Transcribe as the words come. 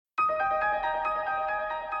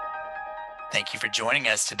Thank you for joining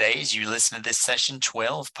us today as you listen to this Session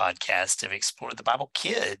 12 podcast of Explore the Bible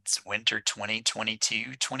Kids, Winter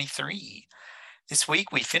 2022-23. This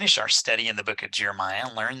week, we finish our study in the book of Jeremiah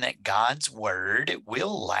and learn that God's word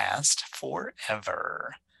will last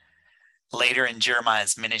forever. Later in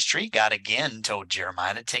Jeremiah's ministry, God again told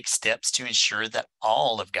Jeremiah to take steps to ensure that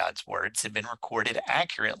all of God's words had been recorded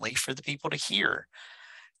accurately for the people to hear.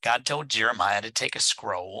 God told Jeremiah to take a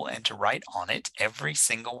scroll and to write on it every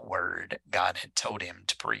single word God had told him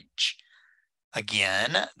to preach.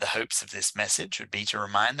 Again, the hopes of this message would be to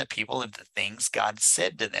remind the people of the things God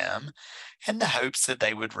said to them, and the hopes that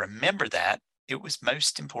they would remember that it was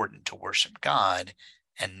most important to worship God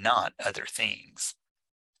and not other things.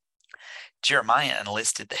 Jeremiah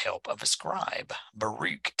enlisted the help of a scribe,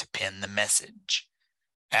 Baruch, to pen the message.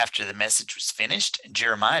 After the message was finished,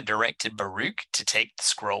 Jeremiah directed Baruch to take the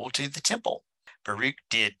scroll to the temple. Baruch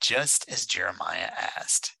did just as Jeremiah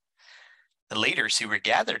asked. The leaders who were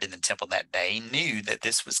gathered in the temple that day knew that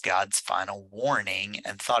this was God's final warning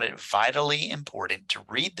and thought it vitally important to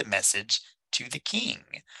read the message to the king.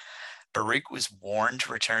 Baruch was warned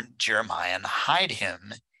to return to Jeremiah and hide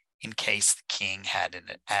him in case the king had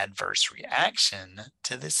an adverse reaction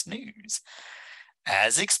to this news.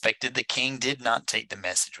 As expected, the king did not take the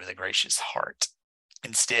message with a gracious heart.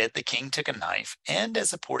 Instead, the king took a knife, and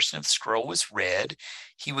as a portion of the scroll was read,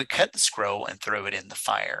 he would cut the scroll and throw it in the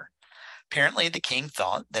fire. Apparently, the king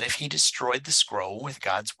thought that if he destroyed the scroll with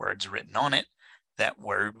God's words written on it, that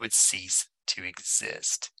word would cease to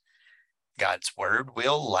exist. God's word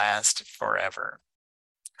will last forever.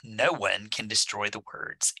 No one can destroy the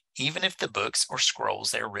words, even if the books or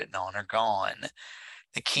scrolls they are written on are gone.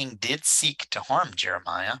 The king did seek to harm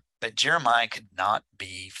Jeremiah, but Jeremiah could not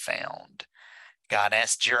be found. God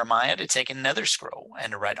asked Jeremiah to take another scroll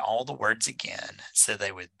and to write all the words again so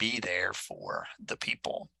they would be there for the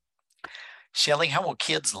people. Shelley, how will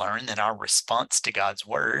kids learn that our response to God's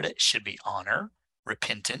word should be honor,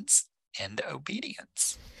 repentance, and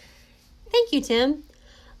obedience? Thank you, Tim.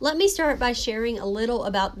 Let me start by sharing a little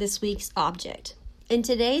about this week's object. In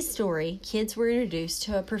today's story, kids were introduced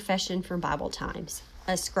to a profession from Bible times,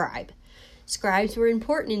 a scribe. Scribes were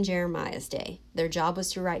important in Jeremiah's day. Their job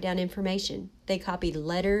was to write down information. They copied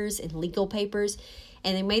letters and legal papers,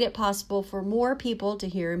 and they made it possible for more people to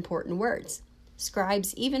hear important words.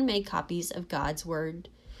 Scribes even made copies of God's word,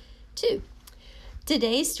 too.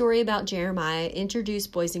 Today's story about Jeremiah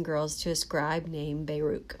introduced boys and girls to a scribe named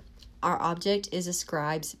Baruch. Our object is a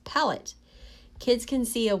scribe's palette. Kids can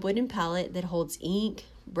see a wooden palette that holds ink,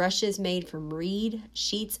 brushes made from reed,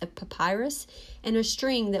 sheets of papyrus, and a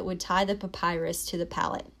string that would tie the papyrus to the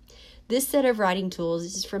palette. This set of writing tools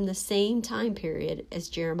is from the same time period as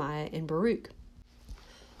Jeremiah and Baruch.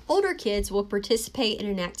 Older kids will participate in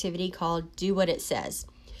an activity called Do What It Says.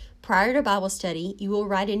 Prior to Bible study, you will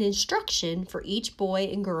write an instruction for each boy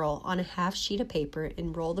and girl on a half sheet of paper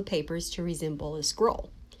and roll the papers to resemble a scroll.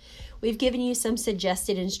 We've given you some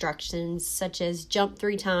suggested instructions such as jump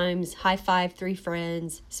 3 times, high five 3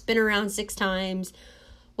 friends, spin around 6 times,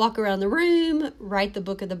 walk around the room, write the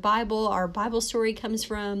book of the Bible our Bible story comes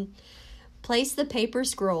from, place the paper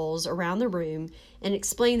scrolls around the room, and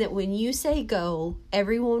explain that when you say go,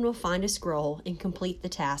 everyone will find a scroll and complete the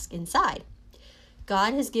task inside.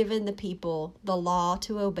 God has given the people the law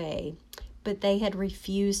to obey, but they had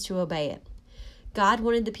refused to obey it. God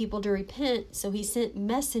wanted the people to repent, so he sent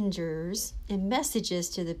messengers and messages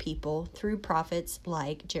to the people through prophets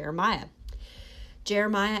like Jeremiah.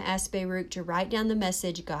 Jeremiah asked Baruch to write down the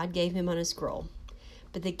message God gave him on a scroll,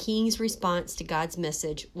 but the king's response to God's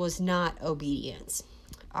message was not obedience.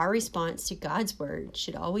 Our response to God's word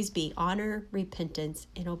should always be honor, repentance,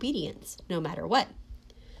 and obedience, no matter what.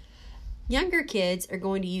 Younger kids are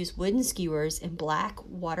going to use wooden skewers and black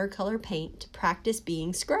watercolor paint to practice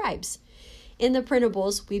being scribes. In the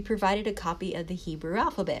printables, we provided a copy of the Hebrew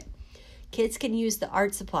alphabet. Kids can use the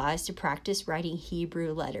art supplies to practice writing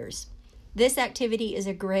Hebrew letters. This activity is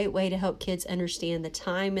a great way to help kids understand the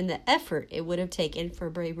time and the effort it would have taken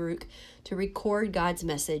for Baruch to record God's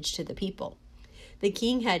message to the people. The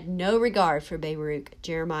king had no regard for Baruch,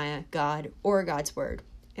 Jeremiah, God, or God's word,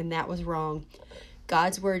 and that was wrong.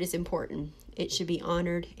 God's word is important. It should be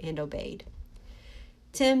honored and obeyed.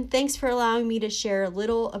 Tim, thanks for allowing me to share a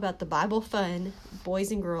little about the Bible fun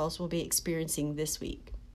boys and girls will be experiencing this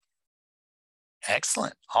week.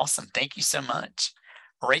 Excellent. Awesome. Thank you so much.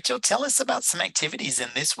 Rachel, tell us about some activities in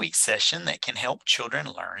this week's session that can help children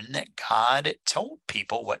learn that God told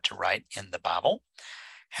people what to write in the Bible.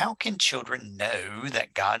 How can children know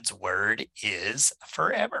that God's word is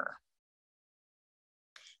forever?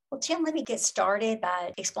 Well, Tim, let me get started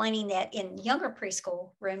by explaining that in younger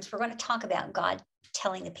preschool rooms, we're going to talk about God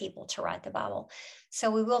telling the people to write the Bible.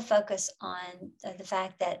 So we will focus on the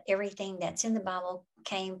fact that everything that's in the Bible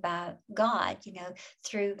came by God,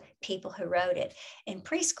 through people who wrote it. And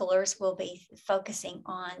preschoolers will be focusing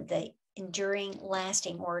on the enduring,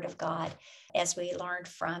 lasting word of God, as we learned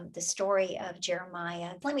from the story of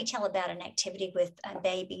Jeremiah. Let me tell about an activity with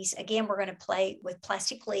babies. Again, we're going to play with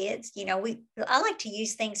plastic lids. I like to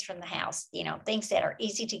use things from the house, things that are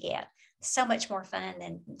easy to get. So much more fun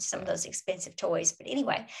than some of those expensive toys. But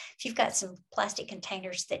anyway, if you've got some plastic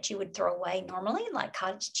containers that you would throw away normally, like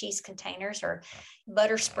cottage cheese containers or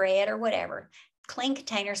butter spread or whatever, clean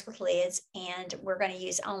containers with lids, and we're going to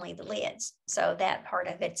use only the lids. So that part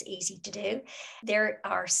of it's easy to do. There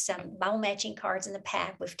are some Bible matching cards in the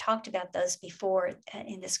pack. We've talked about those before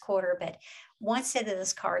in this quarter, but one set of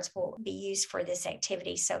those cards will be used for this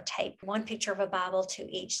activity. So tape one picture of a Bible to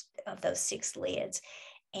each of those 6 lids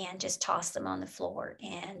and just toss them on the floor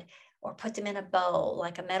or put them in a bowl,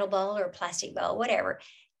 like a metal bowl or a plastic bowl, whatever,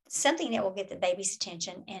 something that will get the baby's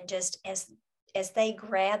attention. And just as they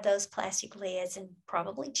grab those plastic lids and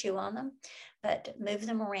probably chew on them, but move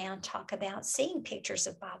them around, talk about seeing pictures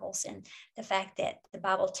of Bibles and the fact that the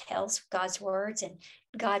Bible tells God's words, and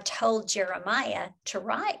God told Jeremiah to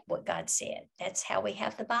write what God said. That's how we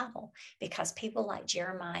have the Bible, because people like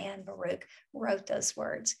Jeremiah and Baruch wrote those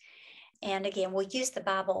words. And again, we'll use the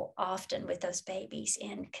Bible often with those babies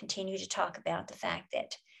and continue to talk about the fact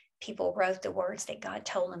that people wrote the words that God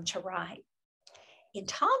told them to write. In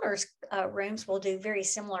toddlers' rooms, we'll do very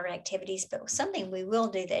similar activities, but something we will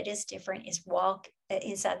do that is different is walk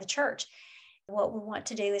inside the church. What we want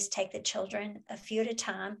to do is take the children a few at a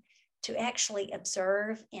time to actually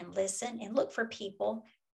observe and listen and look for people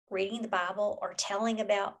reading the Bible or telling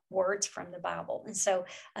about words from the Bible. And so,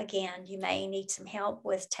 again, you may need some help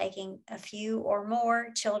with taking a few or more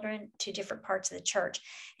children to different parts of the church.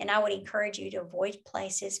 And I would encourage you to avoid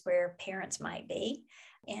places where parents might be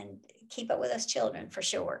and keep up with those children for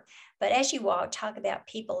sure. But as you walk, talk about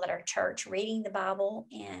people at our church reading the Bible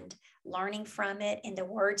and learning from it. And the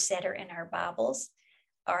words that are in our Bibles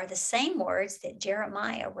are the same words that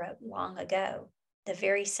Jeremiah wrote long ago, the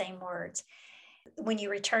very same words. When you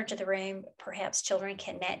return to the room, perhaps children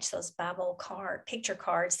can match those Bible picture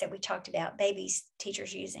cards that we talked about babies,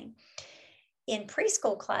 teachers using. In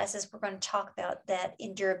preschool classes, we're going to talk about that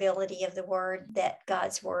endurability of the word, that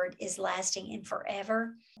God's word is lasting and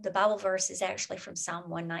forever. The Bible verse is actually from Psalm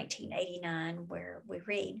 119:89, where we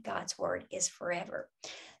read, God's word is forever.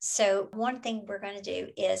 So one thing we're going to do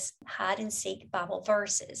is hide and seek Bible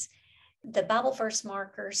verses. The Bible verse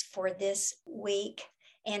markers for this week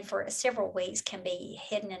and for several weeks can be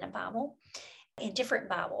hidden in a Bible, in different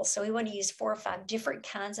Bibles. So we want to use 4 or 5 different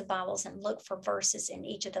kinds of Bibles and look for verses in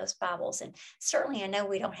each of those Bibles. And certainly I know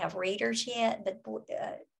we don't have readers yet, but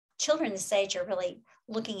children this age are really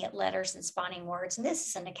looking at letters and spotting words. And this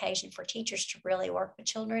is an occasion for teachers to really work with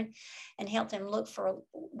children and help them look for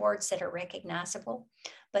words that are recognizable.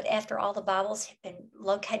 But after all the Bibles have been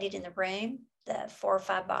located in the room, the 4 or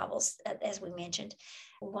 5 Bibles, as we mentioned,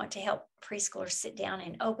 we want to help preschoolers sit down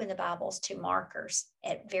and open the Bibles to markers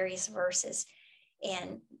at various verses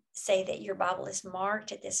and say that your Bible is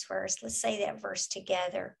marked at this verse. Let's say that verse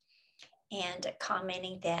together, and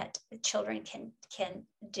commenting that the children can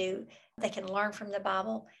learn from the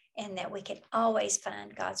Bible, and that we can always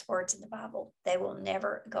find God's words in the Bible. They will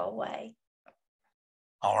never go away.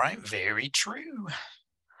 All right, very true.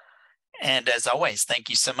 And as always,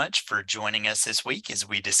 thank you so much for joining us this week as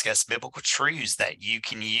we discuss biblical truths that you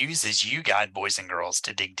can use as you guide boys and girls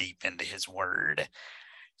to dig deep into His Word.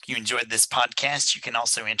 If you enjoyed this podcast, you can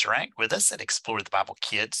also interact with us at Explore the Bible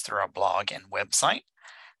Kids through our blog and website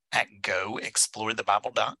at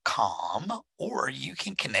goexplorethebible.com, or you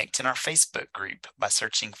can connect in our Facebook group by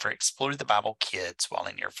searching for Explore the Bible Kids while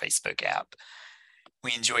in your Facebook app.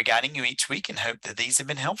 We enjoy guiding you each week and hope that these have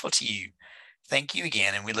been helpful to you. Thank you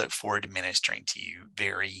again, and we look forward to ministering to you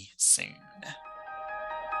very soon.